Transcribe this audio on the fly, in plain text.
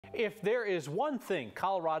If there is one thing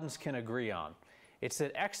Coloradans can agree on, it's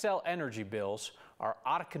that Xcel energy bills are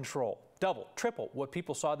out of control. Double, triple what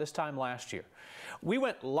people saw this time last year. We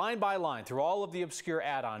went line by line through all of the obscure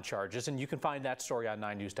add-on charges, and you can find that story on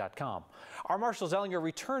 9news.com. Our Marshall Zellinger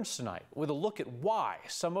returns tonight with a look at why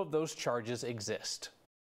some of those charges exist.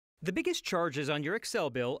 The biggest charges on your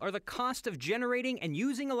Xcel bill are the cost of generating and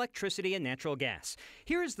using electricity and natural gas.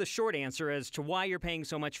 Here is the short answer as to why you're paying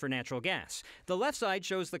so much for natural gas. The left side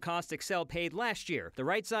shows the cost Xcel paid last year. The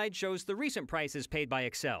right side shows the recent prices paid by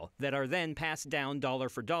Xcel that are then passed down dollar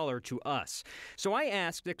for dollar to us. So I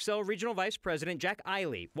asked Xcel Regional Vice President Jack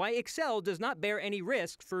Ihle why Xcel does not bear any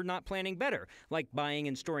risk for not planning better, like buying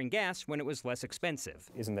and storing gas when it was less expensive.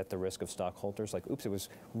 Isn't that the risk of stockholders? Like, oops, it was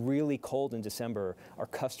really cold in December. Our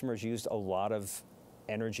customers used a lot of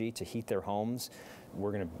energy to heat their homes.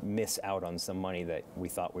 We're going to miss out on some money that we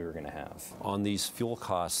thought we were going to have. On these fuel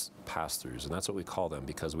cost pass-throughs, and that's what we call them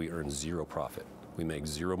because we earn zero profit. We make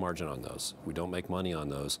zero margin on those. We don't make money on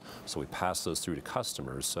those, so we pass those through to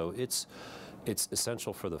customers. So it's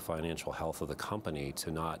essential for the financial health of the company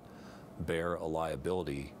to not bear a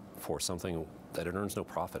liability for something that it earns no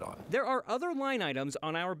profit on. There are other line items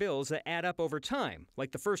on our bills that add up over time,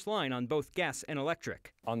 like the first line on both gas and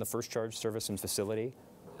electric. On the first charge, service and facility,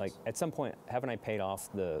 like at some point, haven't I paid off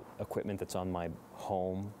the equipment that's on my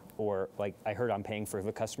home? Or like I heard I'm paying for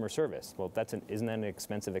the customer service. Well, isn't that an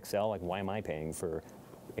expensive Xcel? Like, why am I paying for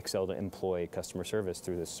Xcel to employ customer service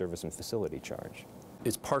through this service and facility charge?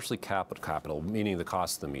 It's partially capital, meaning the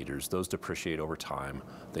cost of the meters. Those depreciate over time.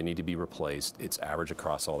 They need to be replaced. It's average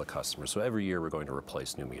across all the customers. So every year we're going to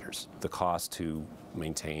replace new meters. The cost to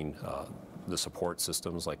maintain the support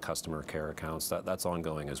systems like customer care accounts, that's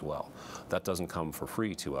ongoing as well. That doesn't come for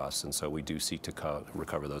free to us, and so we do seek to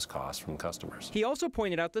recover those costs from customers. He also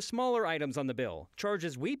pointed out the smaller items on the bill,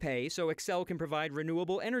 charges we pay so Xcel can provide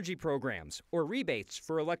renewable energy programs, or rebates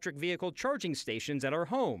for electric vehicle charging stations at our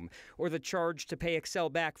home, or the charge to pay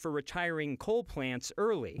Xcel back for retiring coal plants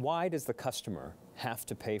early. Why does the customer have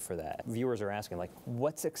to pay for that? Viewers are asking, like,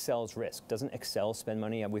 what's Xcel's risk? Doesn't Xcel spend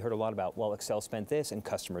money? We heard a lot about, well, Xcel spent this and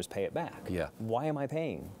customers pay it back. Yeah. Why am I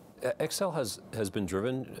paying? Xcel has been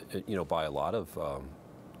driven, by a lot of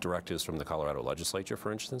directives from the Colorado legislature,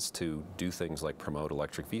 for instance, to do things like promote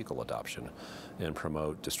electric vehicle adoption and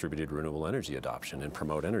promote distributed renewable energy adoption and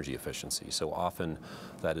promote energy efficiency. So often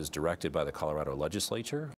that is directed by the Colorado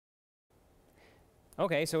legislature.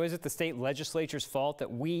 Okay, so is it the state legislature's fault that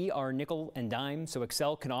we are nickel and dime so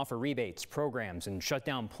Xcel can offer rebates, programs, and shut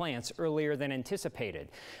down plants earlier than anticipated?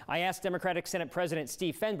 I asked Democratic Senate President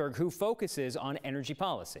Steve Fenberg, who focuses on energy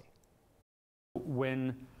policy.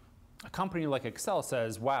 When a company like Xcel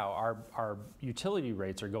says, wow, our utility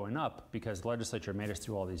rates are going up because the legislature made us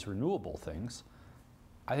do all these renewable things,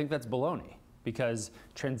 I think that's baloney, because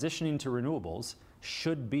transitioning to renewables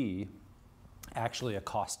should be actually a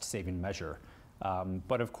cost-saving measure.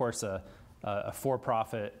 But of course, a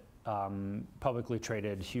for-profit, publicly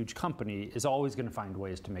traded, huge company is always going to find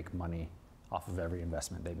ways to make money off of every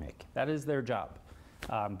investment they make. That is their job.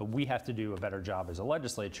 But we have to do a better job as a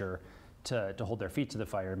legislature to hold their feet to the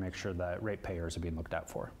fire and make sure that ratepayers are being looked out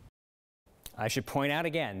for. I should point out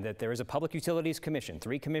again that there is a Public Utilities Commission,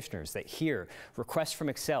 3 commissioners that hear requests from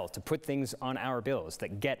Xcel to put things on our bills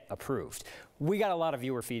that get approved. We got a lot of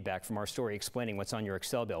viewer feedback from our story explaining what's on your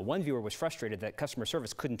Xcel bill. One viewer was frustrated that customer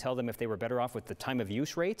service couldn't tell them if they were better off with the time of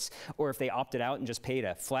use rates or if they opted out and just paid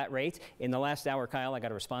a flat rate. In the last hour, Kyle, I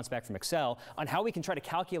got a response back from Xcel on how we can try to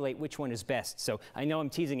calculate which one is best. So I know I'm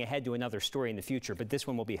teasing ahead to another story in the future, but this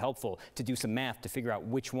one will be helpful to do some math to figure out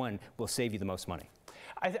which one will save you the most money.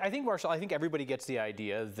 I think, Marshall, everybody gets the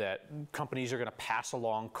idea that companies are going to pass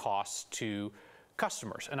along costs to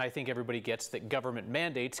customers. And I think everybody gets that government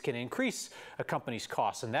mandates can increase a company's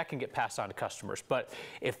costs, and that can get passed on to customers. But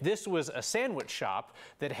if this was a sandwich shop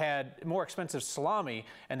that had more expensive salami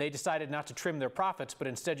and they decided not to trim their profits, but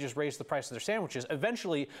instead just raise the price of their sandwiches,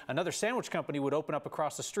 eventually another sandwich company would open up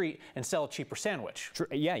across the street and sell a cheaper sandwich. True.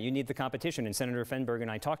 Yeah, you need the competition. And Senator Fenberg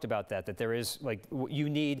and I talked about that there is, like, you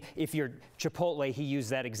need, if you're Chipotle, he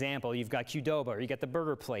used that example, you've got Qdoba, or you got the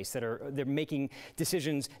burger place they're making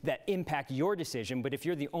decisions that impact your decision. But if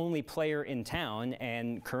you're the only player in town,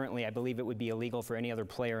 and currently I believe it would be illegal for any other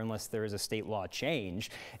player unless there is a state law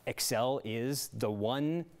change, Xcel is the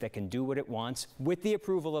one that can do what it wants with the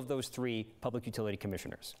approval of those 3 public utility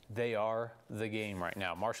commissioners. They are the game right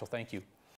now. Marshall, thank you.